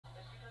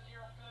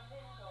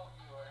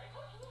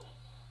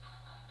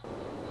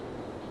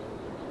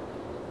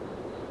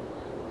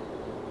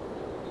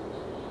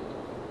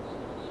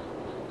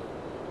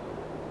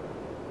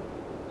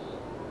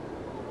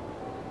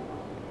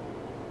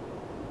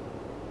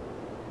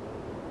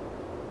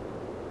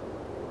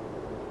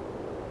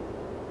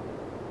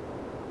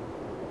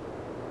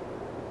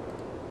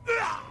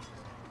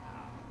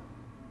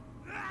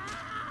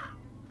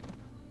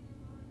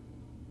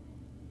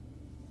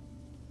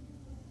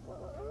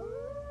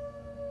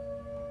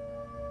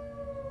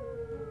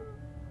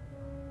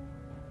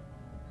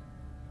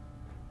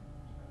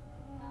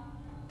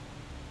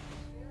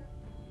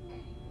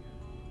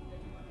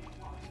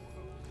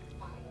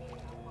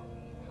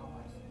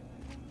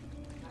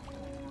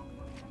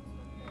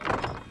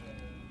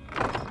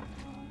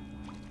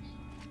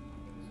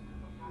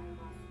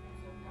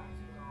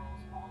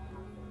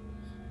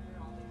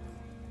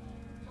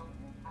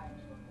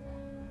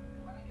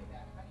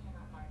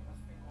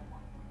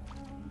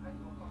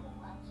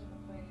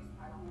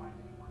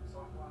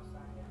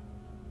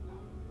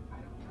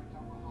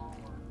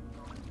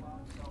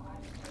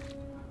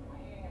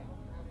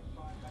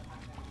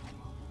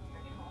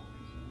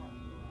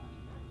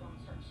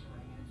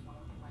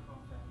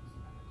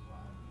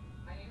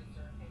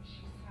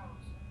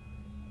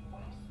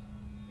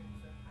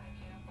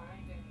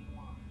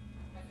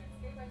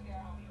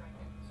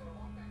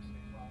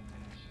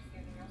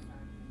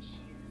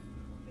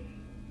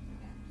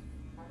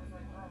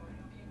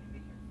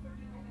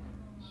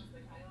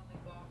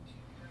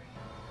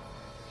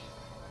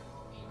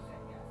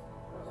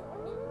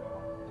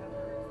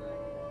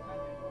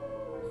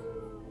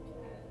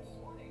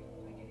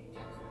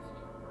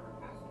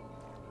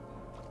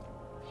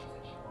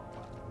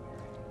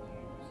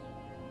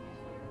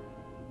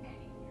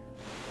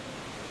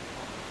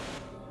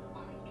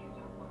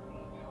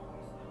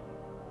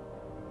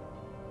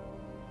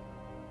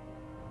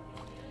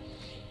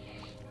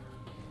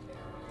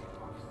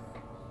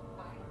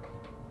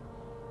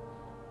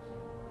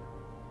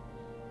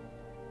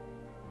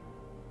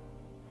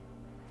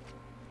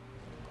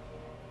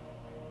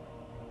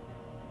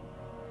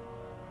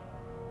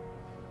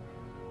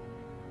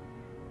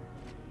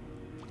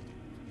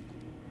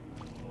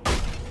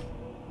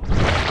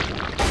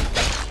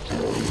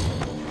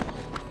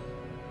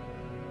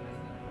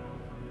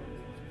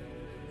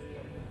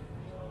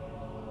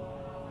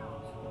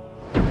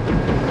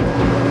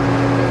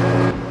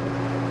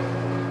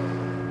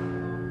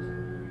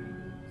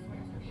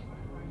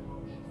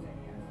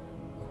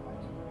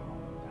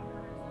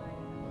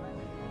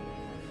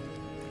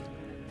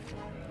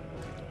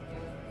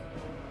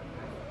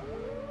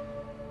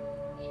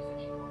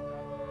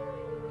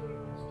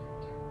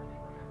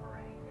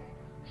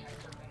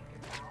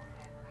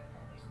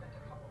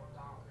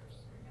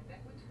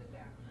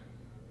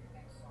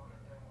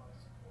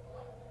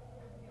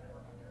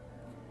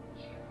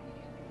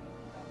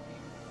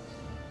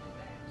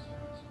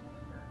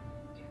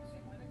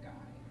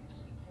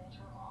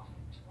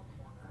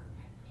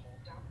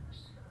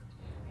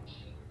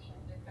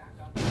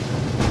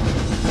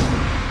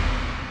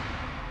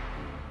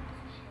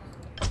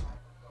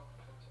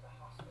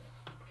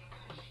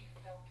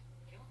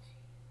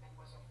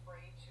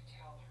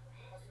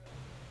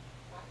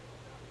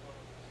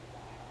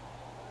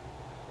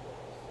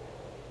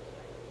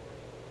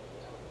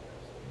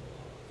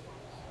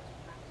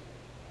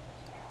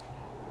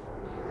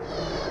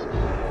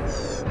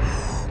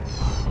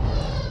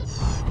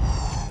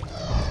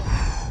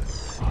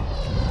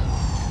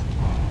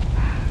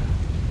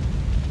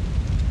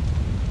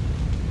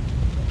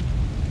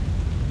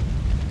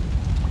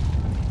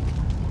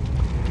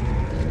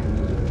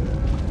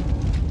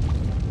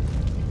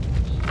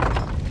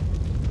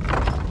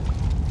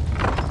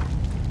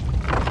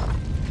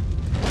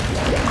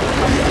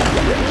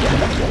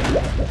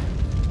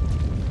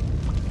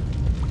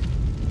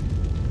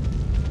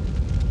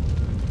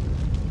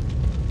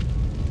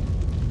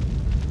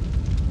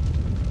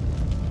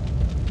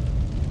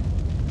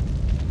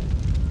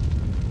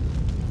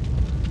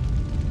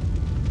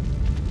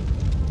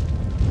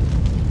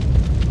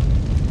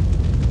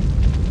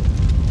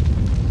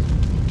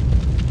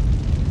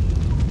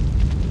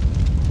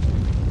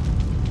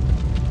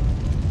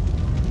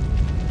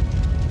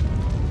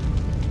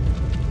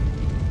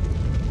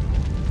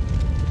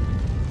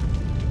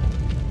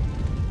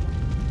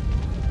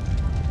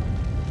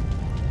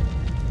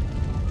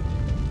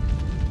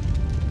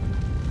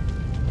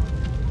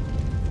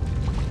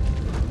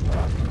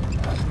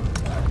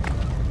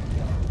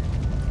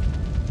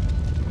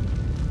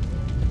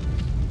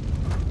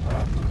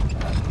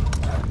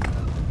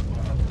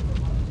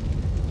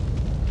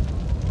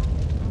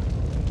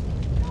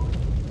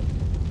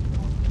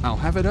I'll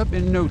have it up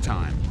in no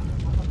time.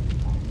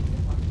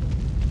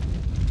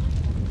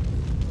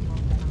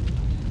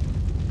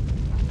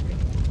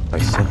 I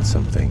sense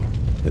something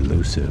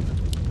elusive.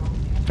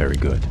 Very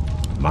good.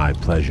 My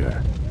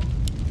pleasure.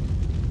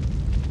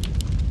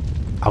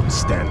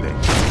 Outstanding.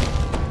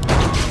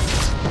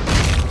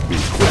 Be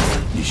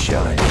quick, you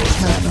shine.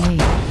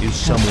 Is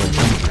someone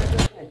here?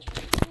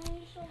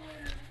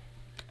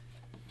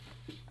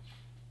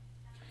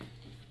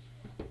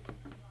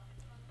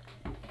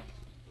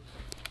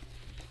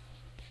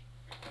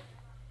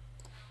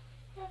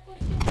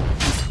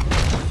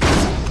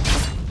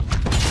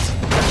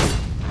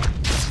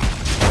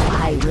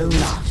 I will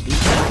not be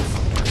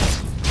trifled.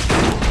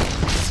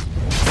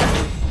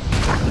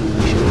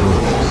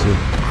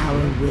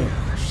 Our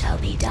will shall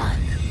be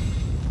done.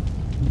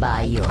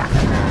 By your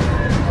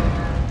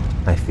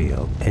command. I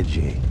feel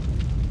edgy.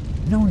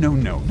 No,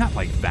 not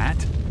like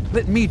that.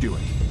 Let me do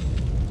it.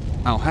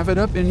 I'll have it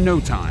up in no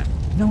time.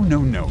 No,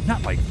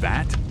 not like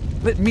that.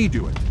 Let me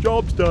do it.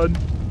 Job's done.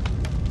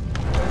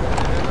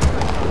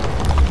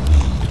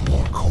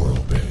 More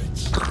coral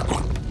beds.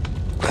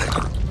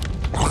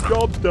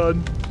 Job's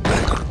done.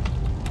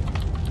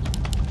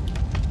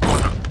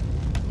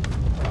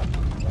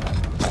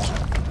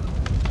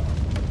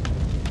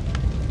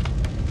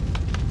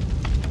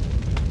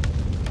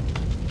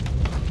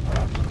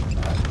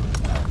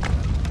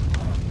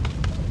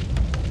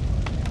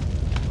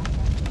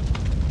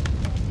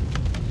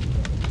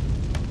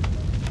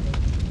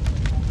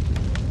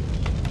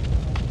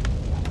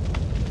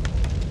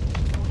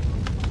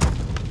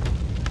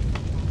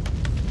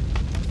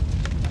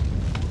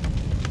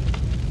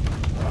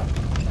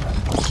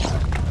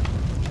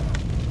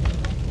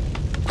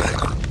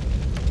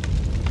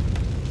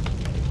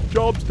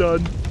 Job's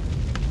done.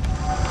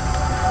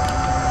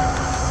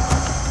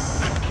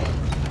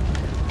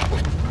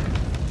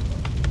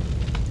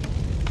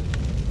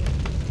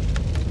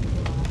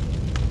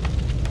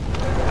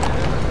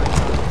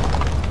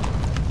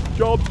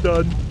 Job's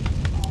done.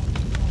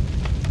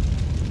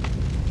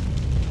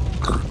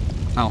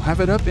 I'll have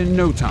it up in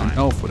no time. An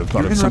elf would have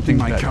thought You're of something interrupting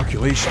my better.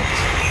 calculations.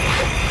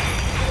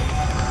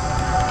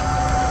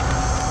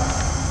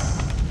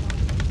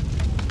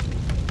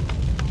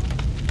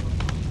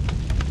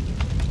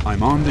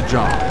 I'm on the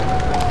job.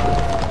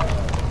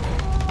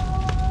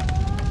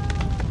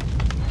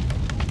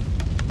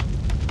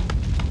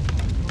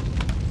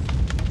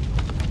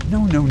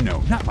 No,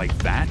 not like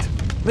that.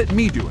 Let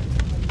me do it.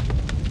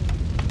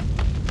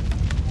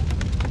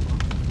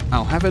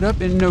 I'll have it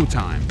up in no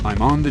time.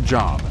 I'm on the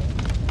job.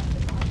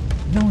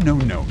 No,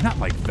 not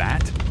like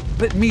that.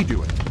 Let me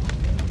do it.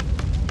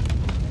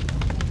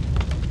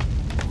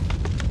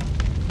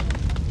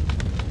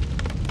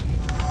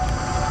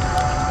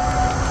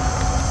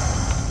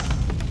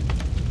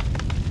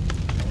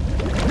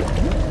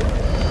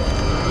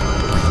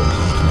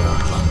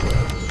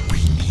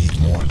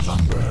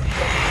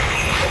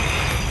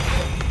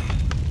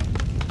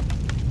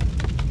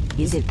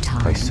 Is it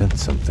time? I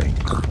sense something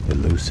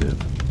elusive.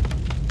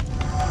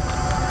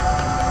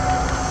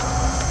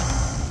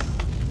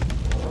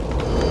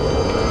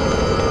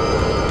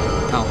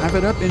 I'll have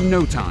it up in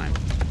no time.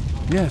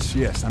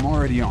 Yes, I'm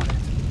already on it.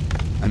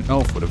 An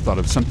elf would have thought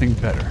of something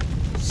better.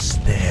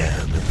 Spare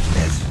the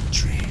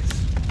pleasantries.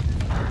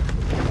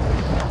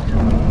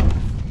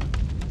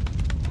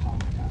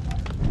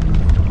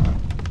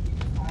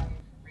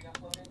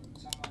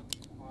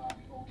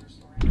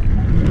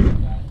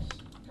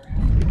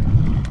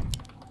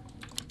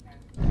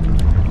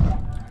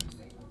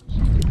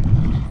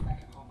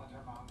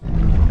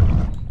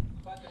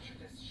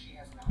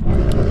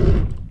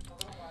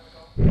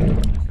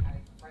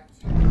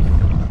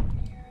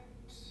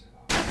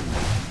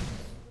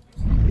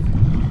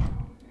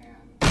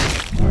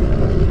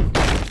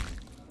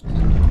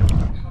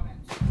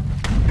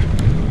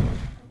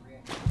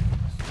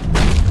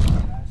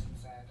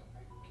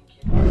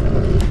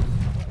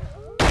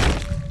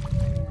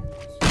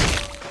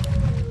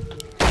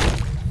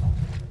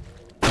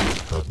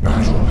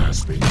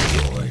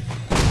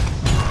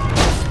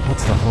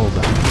 What's the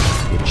holdup?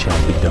 It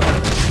shall be done.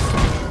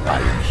 I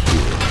am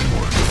here,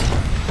 mortal.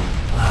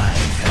 I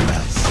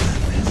cannot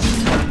service.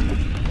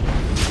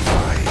 I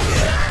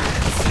ebb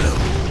and flow.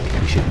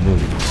 We should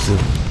move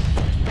soon.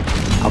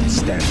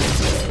 Outstanding.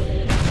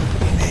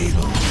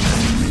 Enable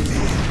and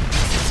within.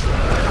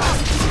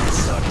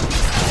 Such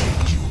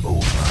tide you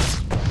over.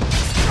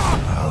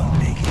 I'll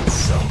make it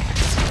so.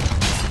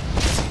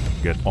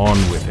 Get on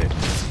with it.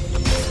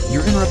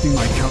 You're interrupting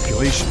my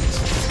calculations.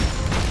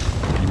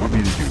 You want me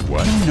to do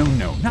what? No,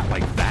 not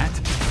like that.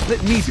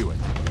 Let me do it.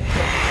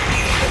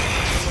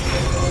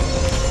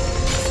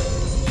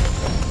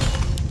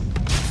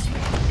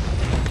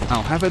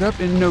 I'll have it up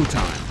in no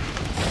time.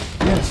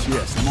 Yes,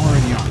 I'm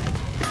already on it.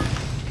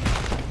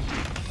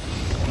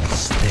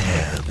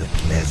 Spare the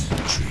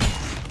pleasantries.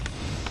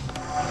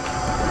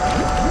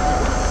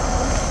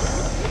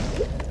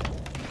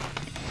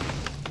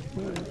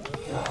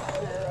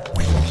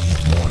 We need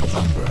more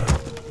lumber.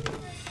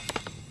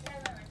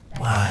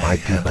 My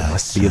people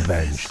must be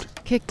avenged.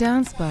 Kick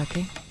down,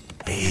 Sparky.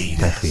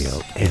 I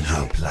feel in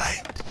our edgy.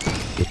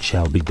 plight. It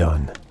shall be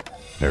done.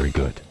 Very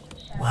good.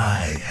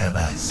 Why have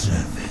I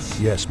service?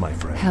 Yes, my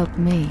friend. Help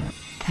me.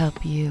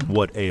 Help you.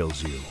 What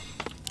ails you?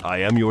 I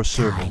am your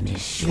servant. Time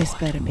is short, This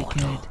better be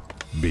mortal.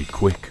 good. Be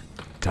quick.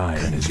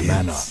 Time is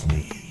mana. Convince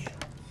me.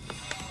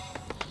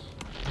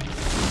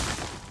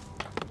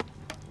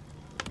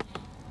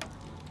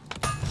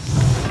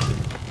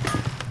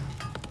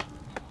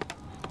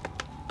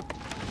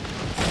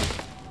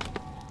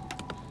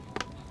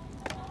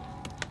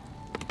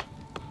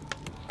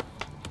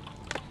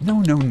 No,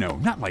 no, no,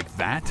 not like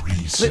that.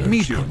 Let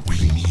me do it.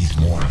 We need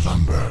more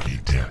lumber.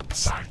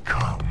 Depths I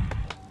come.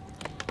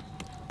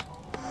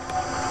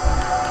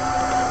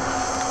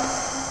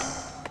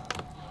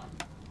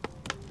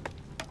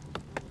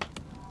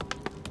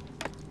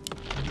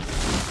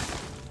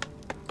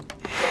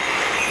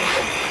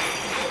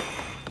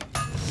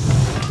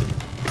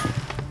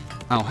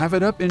 I'll have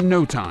it up in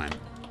no time.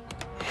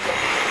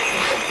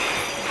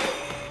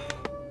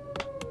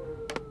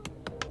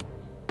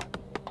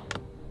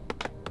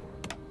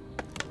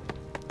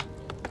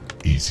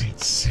 Is it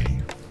safe?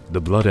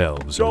 The Blood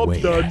Elves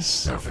await. Yes,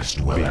 service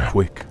Be dweller.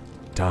 quick.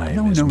 Time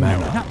No, is no, no,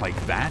 mana. not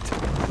like that.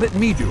 Let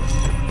me do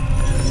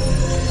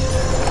it.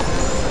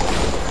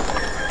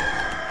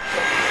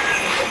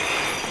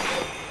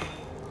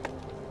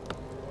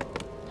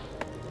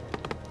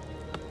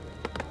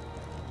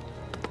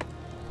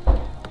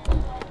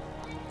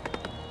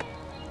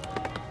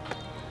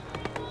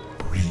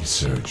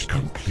 Research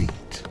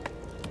complete.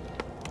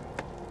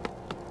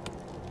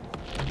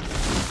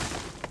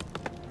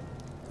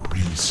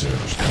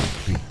 Research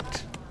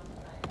complete.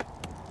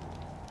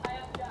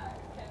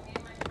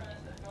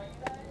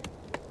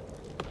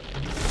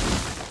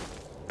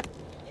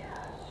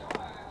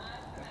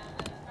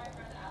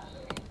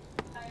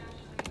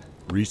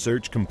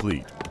 Research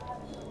complete.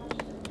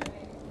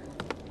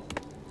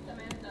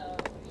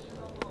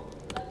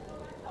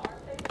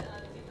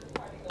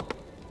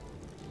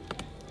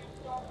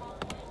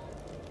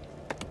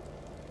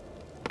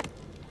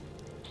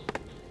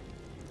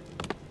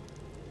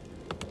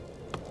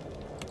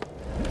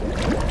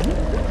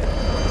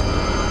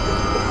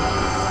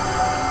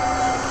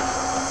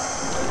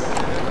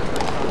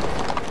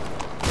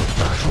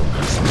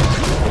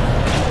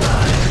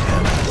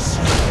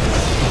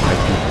 My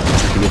people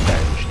must be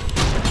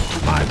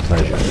avenged. My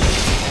pleasure.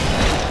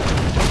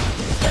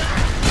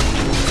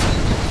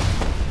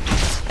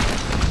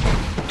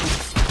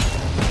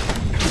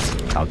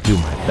 I'll do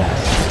my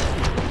best.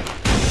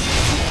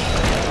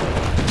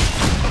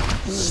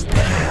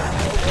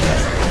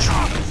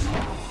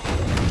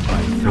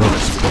 My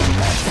throat's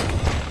dramatic.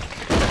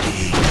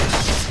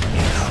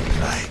 In our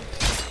plight.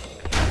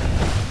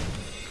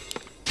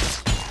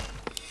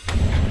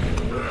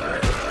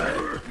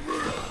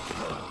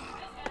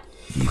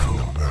 From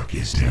the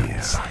murkiest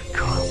depths I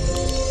come.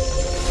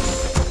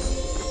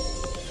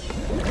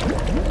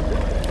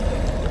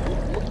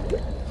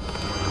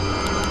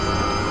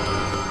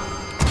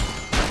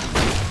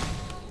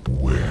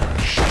 Where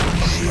shall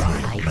we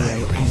I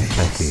will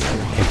I feel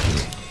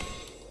edgy.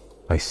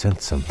 I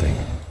sense something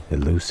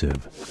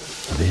elusive.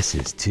 This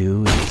is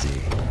too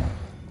easy.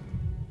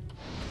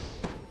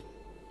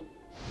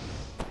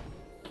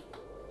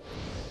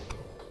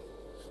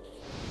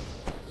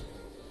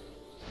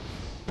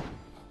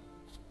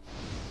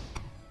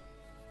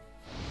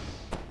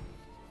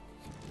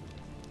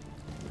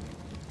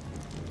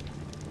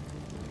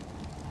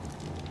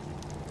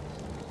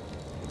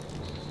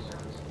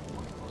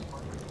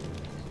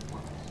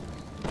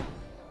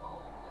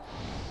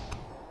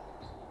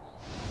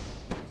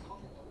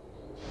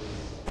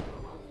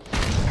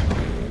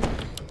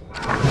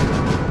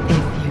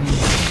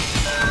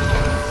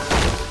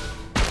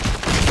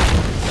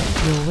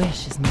 Your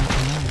wish is my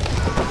command.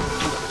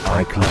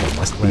 My people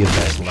must be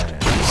avenged.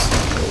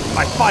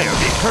 My fire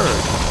be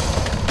heard.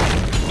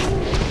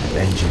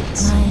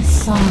 Vengeance. My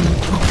song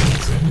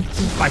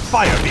echoes. My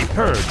fire be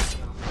heard.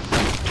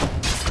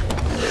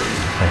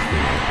 I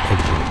feel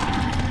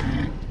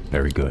edgy.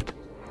 Very good.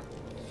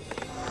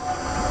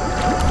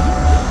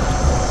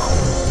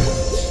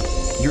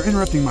 You're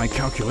interrupting my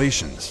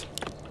calculations.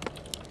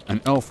 An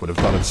elf would have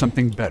thought of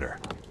something better.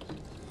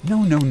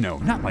 No, no, no,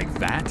 not like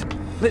that.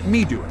 Let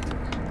me do it.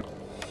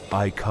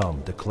 I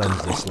come to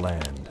cleanse this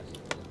land.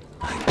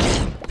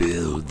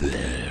 build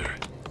there?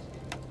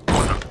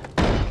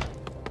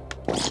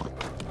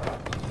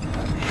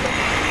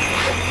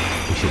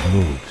 We should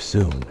move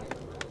soon.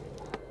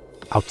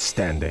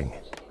 Outstanding.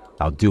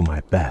 I'll do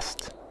my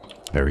best.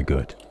 Very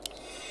good.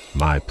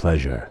 My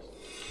pleasure.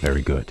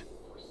 Very good.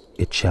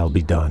 It shall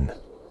be done.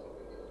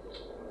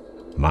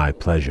 My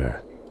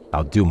pleasure.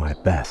 I'll do my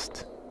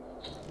best.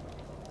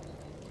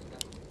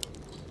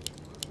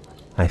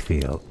 I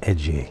feel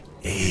edgy.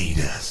 Aid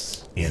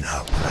us in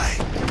our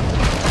plight.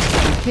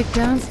 Kick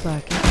down,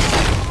 Sparky.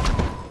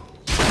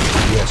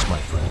 Yes, my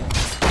friend.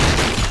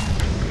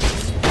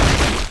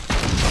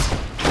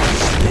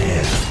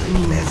 Spare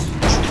the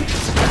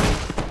pleasantries.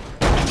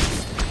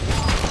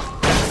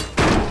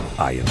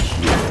 I am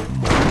here.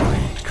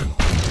 Mind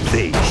complete.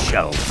 They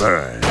shall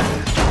burn.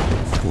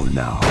 For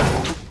now,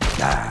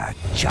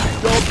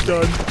 child. Job's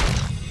done.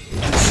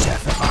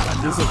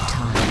 Is it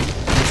time?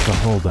 What's the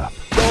holdup?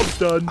 Job's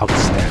done.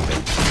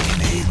 Outstanding.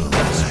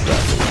 Nameless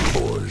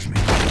battle bores me.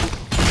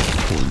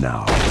 For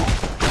now,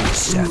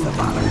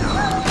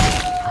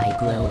 I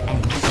grow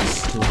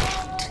anxious to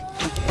act.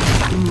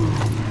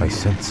 I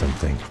sense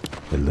something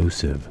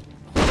elusive.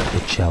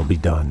 It shall be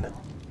done.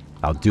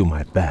 I'll do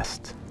my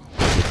best.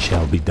 It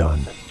shall be done.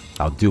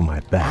 I'll do my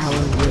Our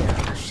best.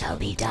 will shall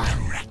be done.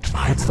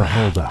 What's the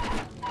holdup?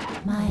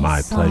 My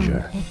song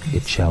pleasure. echoes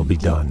It shall be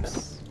done.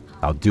 deeps.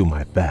 I'll do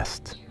my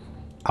best.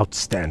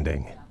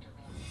 Outstanding.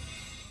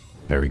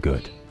 Very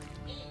good.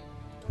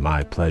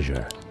 My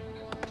pleasure.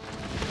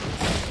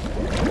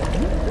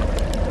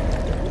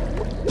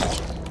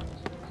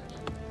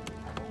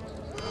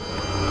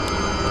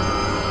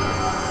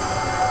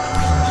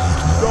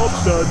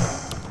 Job's done.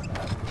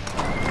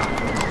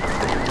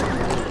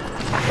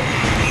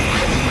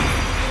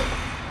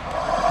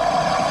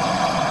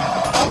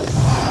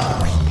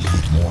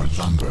 more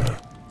lumber.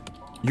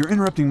 You're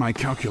interrupting my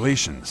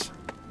calculations.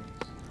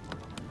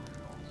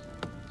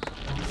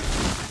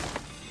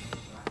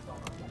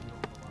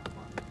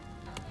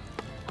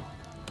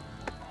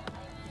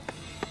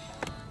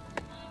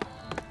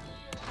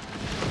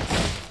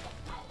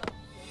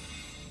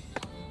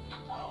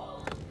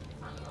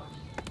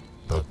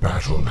 The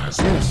battle has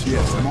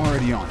Yes, I'm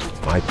already on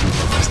it. My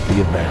people must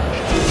be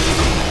avenged.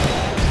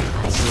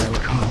 I grow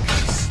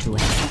anxious to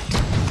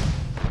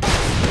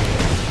act.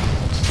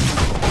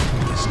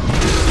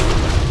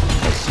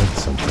 I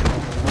sense something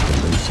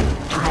elusive.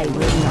 I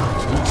will not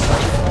be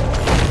troubled.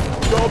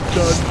 Job's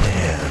done.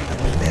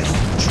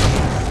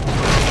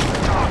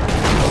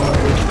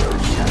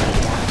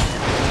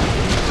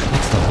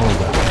 What's the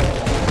holdup?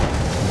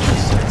 I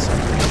sense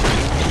something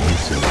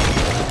elusive.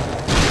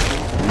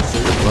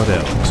 What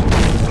else?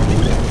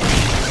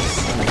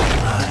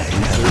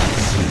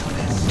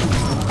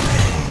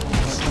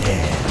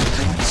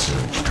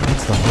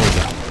 What's the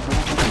holdup?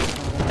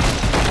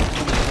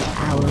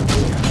 Our will.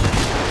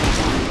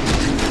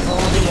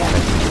 For the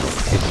evidence.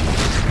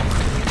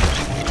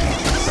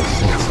 I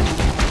sense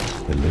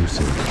something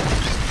elusive.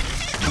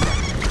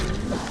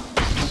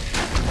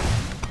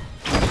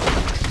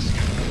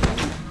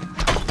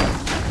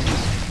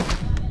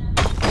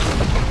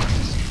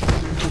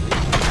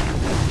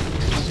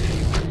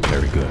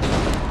 Very good.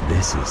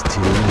 This is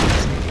too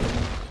easy.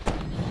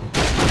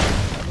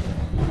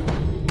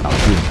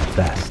 I'll do my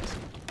best.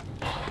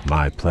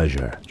 My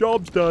pleasure.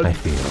 Job's I done.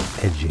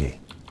 feel edgy.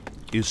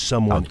 Is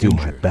someone I'll do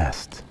my injured?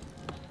 best.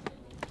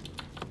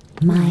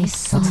 My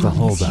song What's the is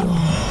holdup?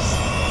 yours.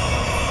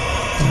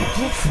 Don't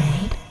be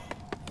afraid.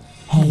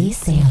 Hey,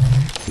 sailor.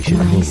 We should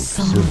My move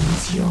song soon.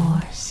 is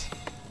yours.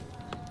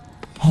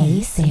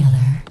 Hey,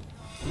 sailor.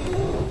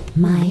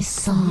 My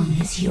song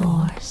is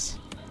yours.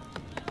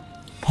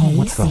 Hey,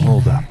 What's the sailor.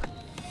 holdup?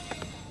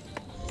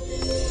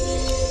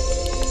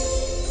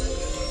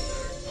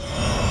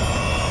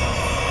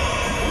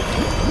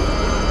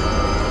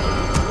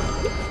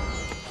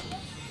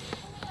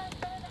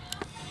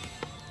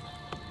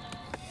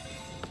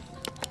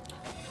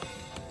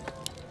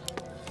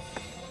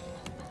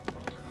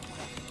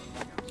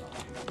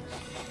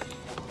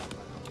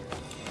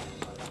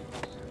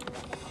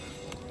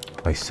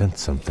 I sense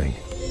something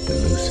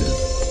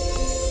elusive.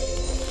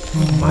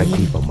 My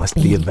people must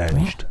be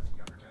avenged.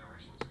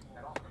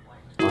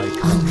 I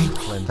come to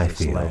cleanse I this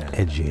feel land.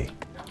 edgy.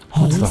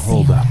 Hey, What's the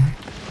holdup?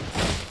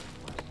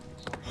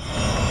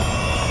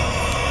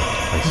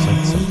 I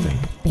sense something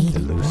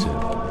elusive.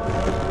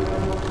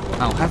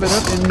 I'll have it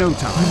up in no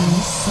time. My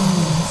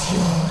song is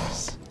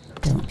yours.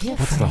 Don't be afraid.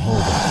 What's the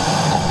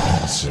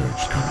holdup?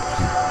 search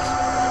complete.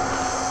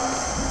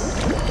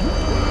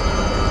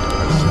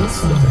 I sense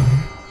something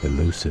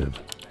elusive.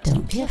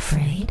 Don't be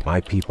afraid.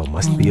 My people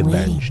must I'm be waiting.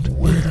 avenged.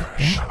 Where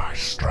shall I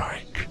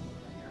strike?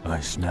 I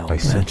smell I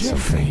sense be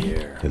something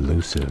afraid.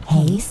 elusive.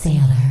 Hey,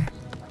 sailor.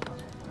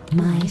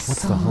 My the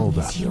song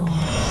holdup? is yours.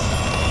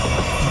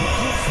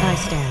 I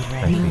stand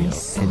I ready. My feel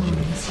song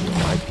edgy. is yours.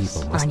 My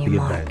people must On your be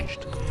mark.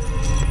 avenged.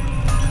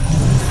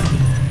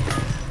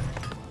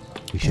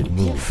 We should Don't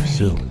be move afraid.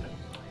 soon.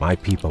 My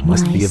people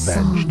must My be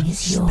song avenged.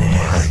 is yours.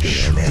 I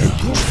feel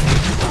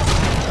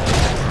edgy.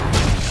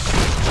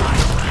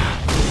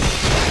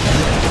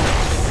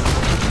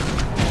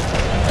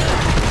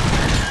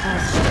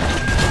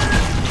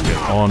 Get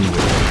on with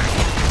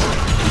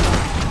it.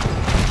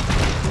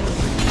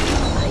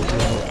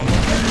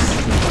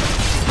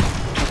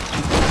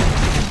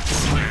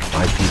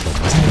 My people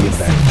must be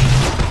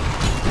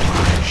avenged.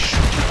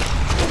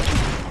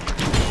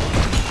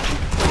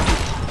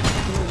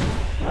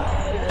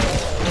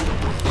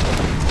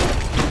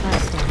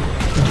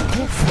 Don't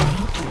be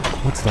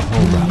afraid. What's the My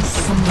holdup?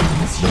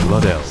 song is yours.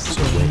 Blood elves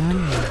awake. On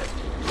you.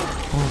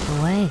 Walk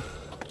away.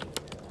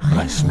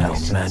 I smell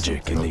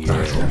magic in the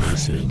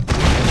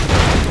air.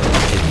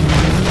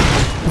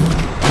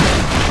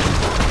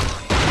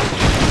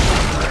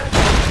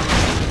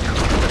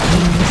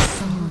 My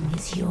song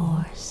is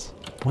yours.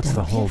 What's Don't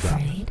the be holdup?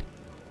 afraid.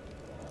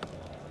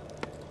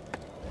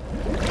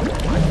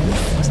 My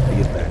song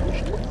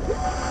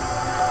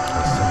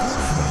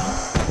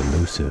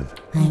elusive.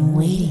 I'm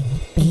waiting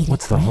with bated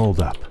What's the breath.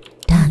 holdup?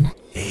 Done.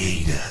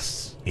 Aid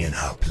us in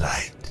our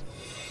plight.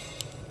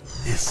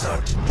 This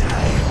our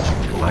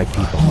time. My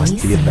people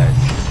must be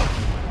avenged.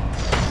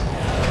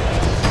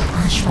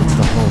 What's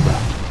the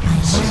holdup?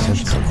 I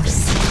sense something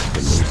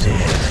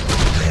elusive.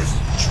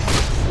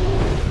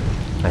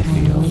 I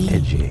feel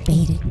edgy.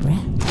 Bated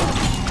breath.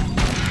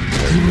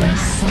 My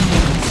soul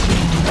is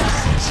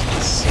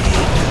yours.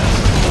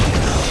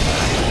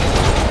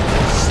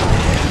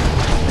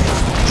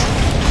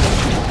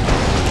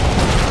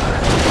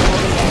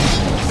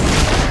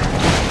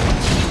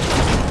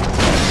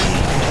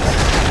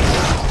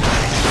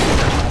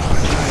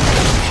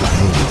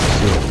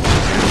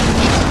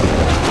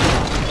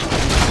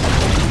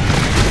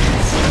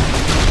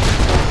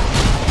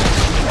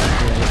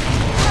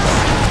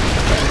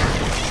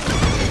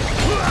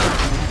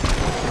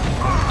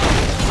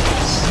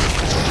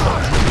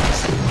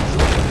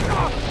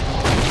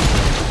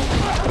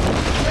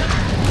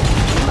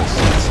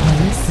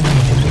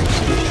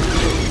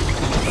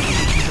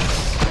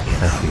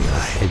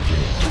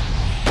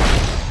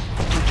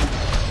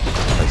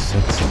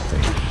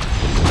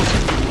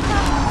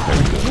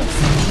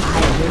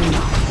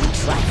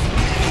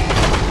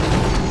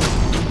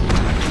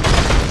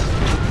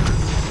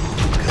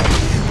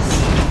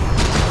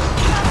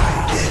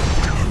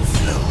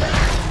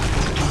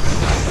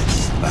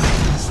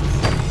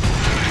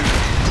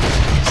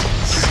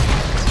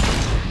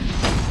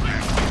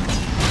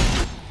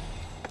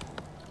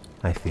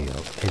 I feel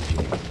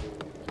edgy.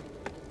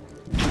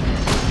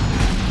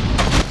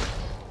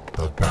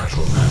 The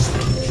battle has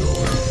been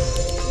joined.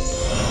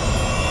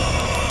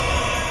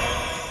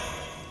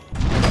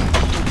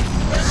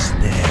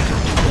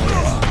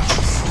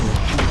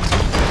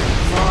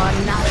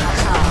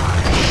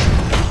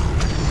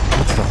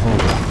 What's the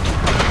holdup?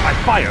 My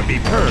fire be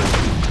purged.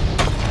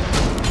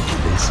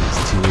 This is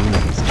too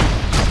easy.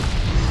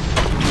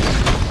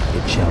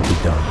 It shall be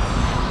done.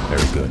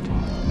 Very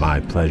good. My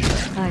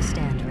pleasure. I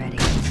stand ready.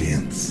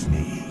 Convince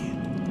me.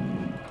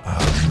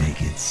 I'll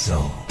make it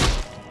so.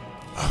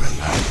 Our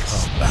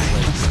alliance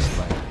binds.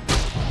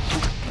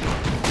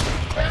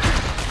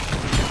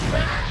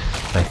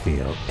 I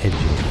feel edgy.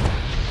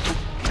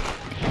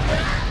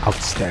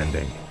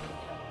 Outstanding.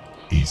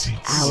 Easy.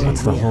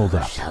 What's the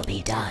holdup? Shall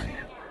be done.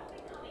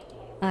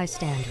 I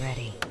stand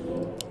ready.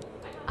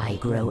 I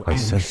grow I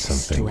sense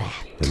anxious something to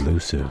act.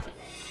 elusive.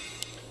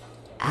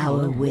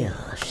 Our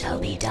will shall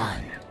be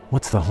done.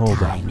 What's the holdup?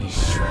 Time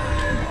is short,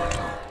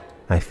 mortal.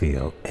 I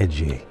feel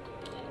edgy.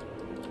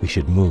 We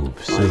should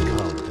move soon.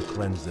 Come to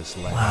cleanse this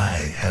land.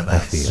 Why have I I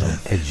feel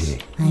said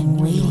edgy. I'm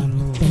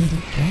waiting with bated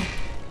breath.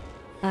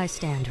 I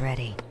stand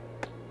ready.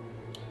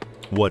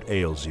 What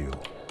ails you?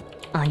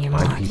 On your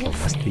My mark. people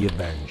must be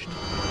avenged.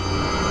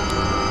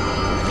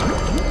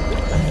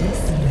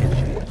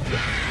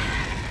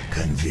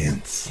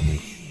 convince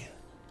me?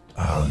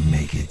 I'll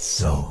make it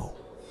so.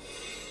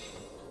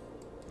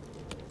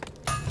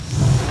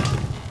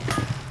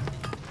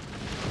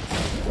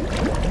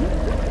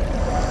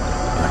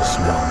 I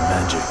smell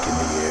magic in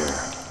the air.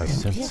 I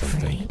sense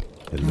something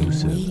I'm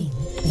elusive. waiting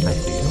with I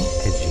bated feel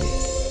breath. edgy.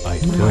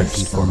 I My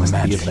thirst for soul is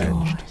magic.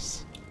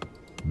 yours.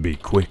 Be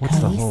quick. What's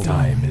the hold?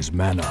 Time is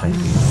mana. I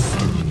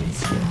feel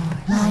edgy.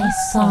 My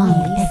song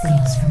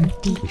echoes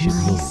from deep. We should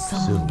My move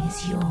song soon.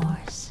 is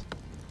yours.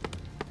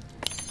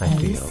 I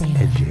feel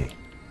edgy.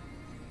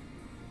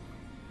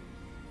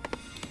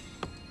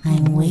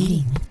 I'm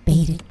waiting with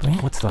bated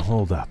breath. What's the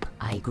hold up?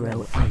 I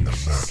grow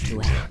anxious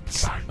to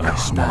act. I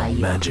smell By your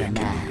magic in the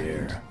command.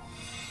 air.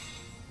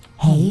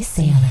 Hey,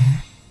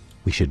 sailor.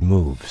 We should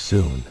move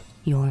soon.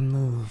 Your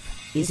move.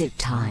 Is it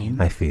time?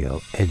 I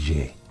feel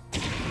edgy.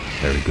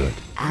 Very good.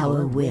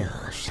 Our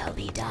will shall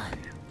be done.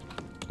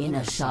 In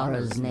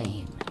Ashara's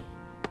name.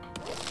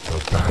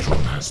 The battle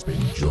has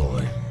been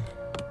joined.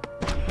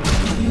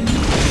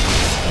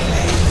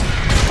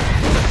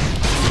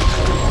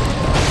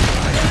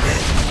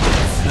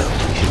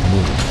 We should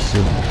move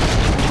soon.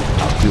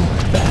 I'll do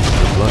my best.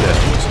 The blood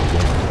elves are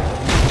winning.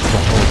 What's the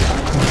hold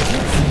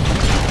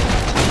up?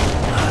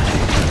 I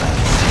sense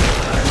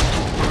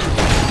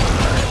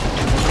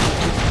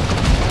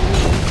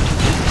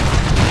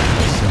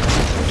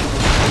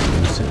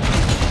something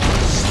elusive.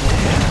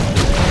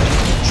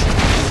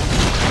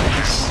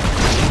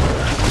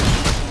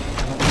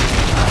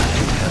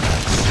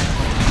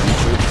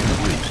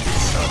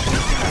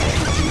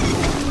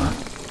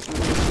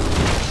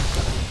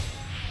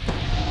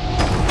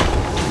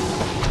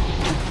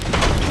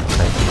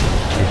 I feel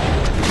edgy.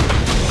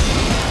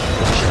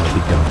 It shall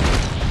be done.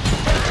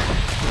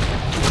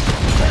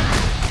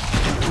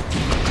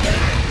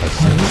 I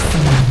sense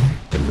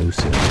something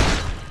elusive.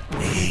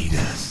 Aid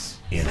us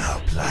in our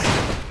plight.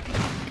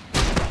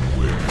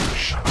 Where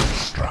shall we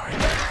strike?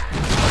 I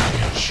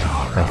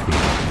Ashara.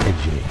 feel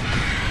edgy.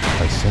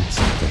 I sense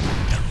something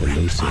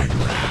elusive.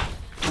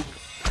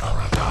 Our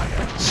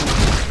alliance.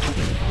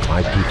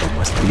 My people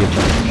must be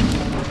avenged.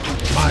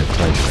 My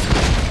pleasure.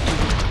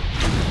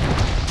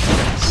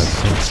 I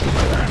sense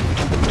something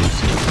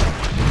elusive.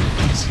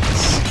 Convince me.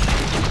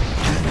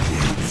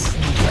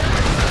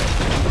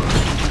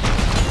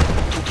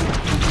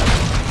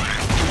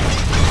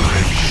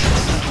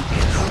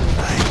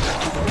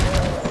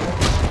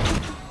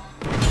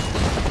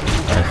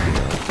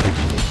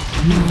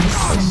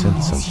 I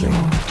sense something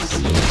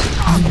elusive.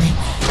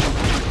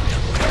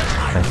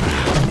 I feel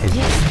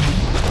edgy.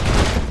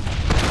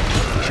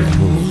 We should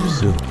move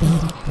soon.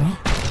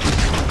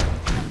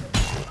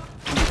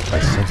 I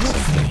sense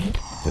something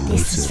elusive.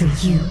 This is for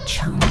you,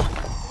 chum.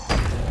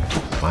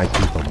 My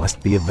people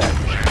must be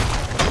avenged.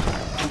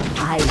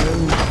 I will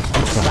not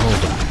What's the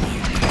holdup?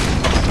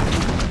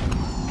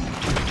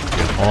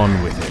 Get on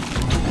with it.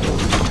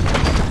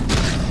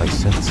 I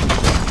sense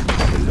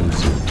something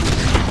elusive.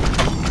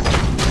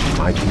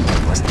 My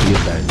people must be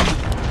avenged.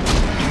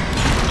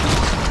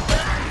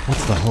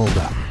 What's the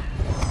holdup?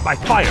 By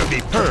fire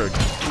be purged.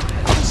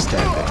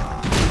 Outstanding.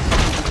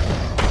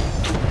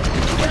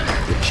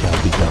 It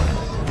shall be done.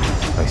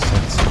 I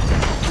sense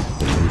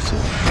something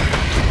elusive.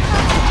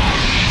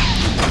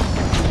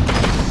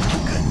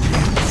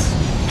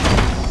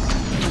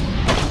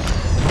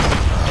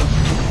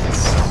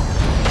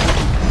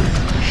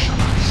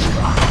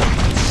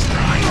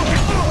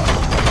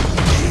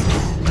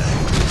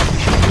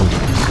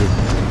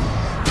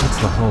 What's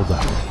the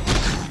holdup?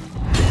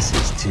 This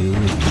is too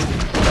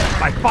easy.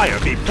 By fire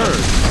be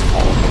purged.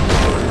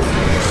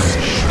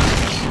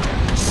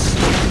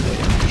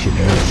 We should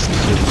move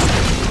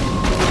soon.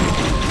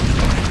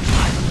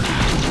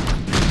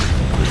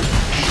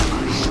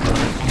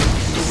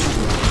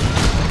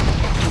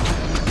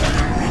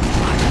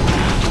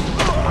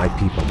 My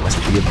people must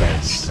be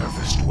avenged.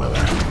 Surface dweller.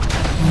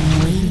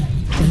 I'm waiting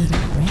with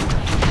bated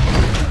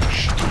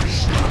breath.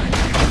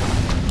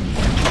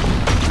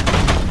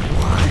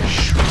 Why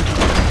should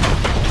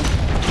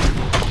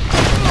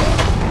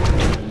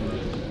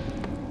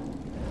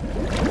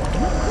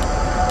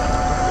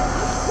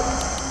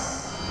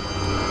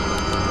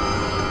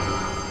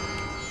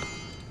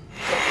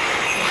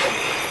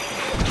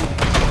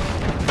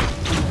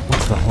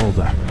What's the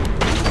holdup?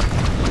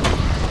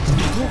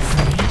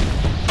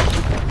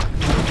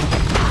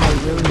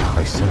 I will not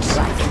I sense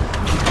something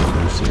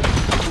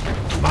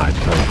elusive. My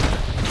pleasure.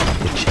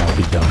 It shall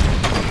be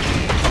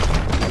done.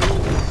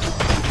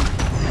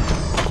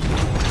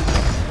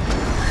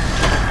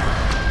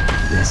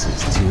 This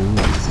is too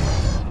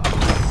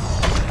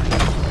easy.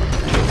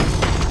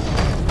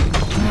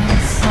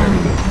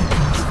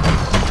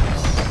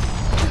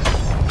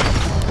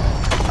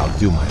 I'll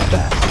do my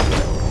best.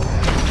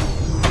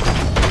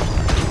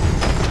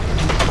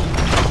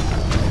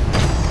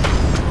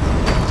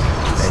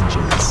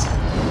 Vengeance.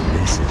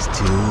 This is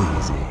too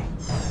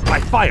easy. By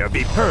fire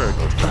be purged.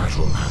 the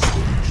battle has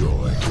been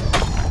joy?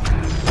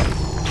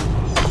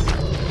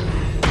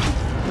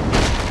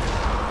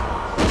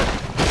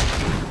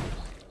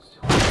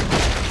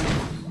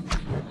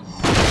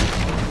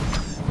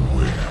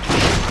 Where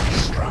shall I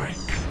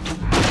strike?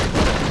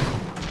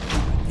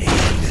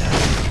 Ada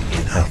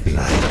in I her feel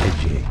flight.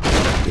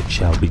 edgy. It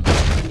shall be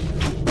done.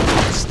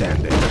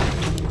 Outstanding.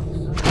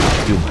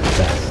 I'll do my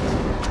best.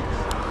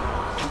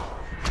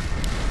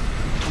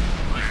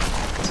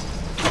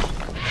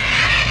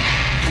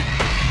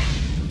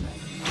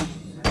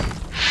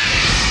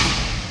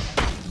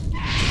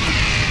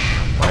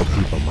 My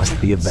people must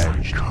be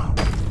avenged.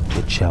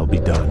 It shall be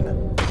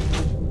done.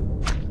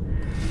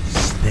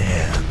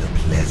 Spare the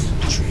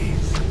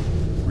pleasantries.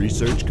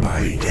 Research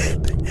By complete.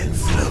 ebb and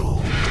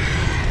flow.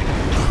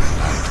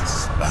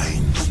 Ice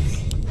binds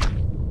me.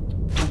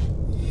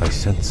 I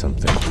sense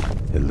something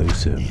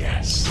elusive.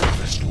 Yes,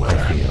 surface I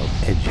dweller. feel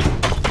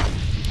edgy.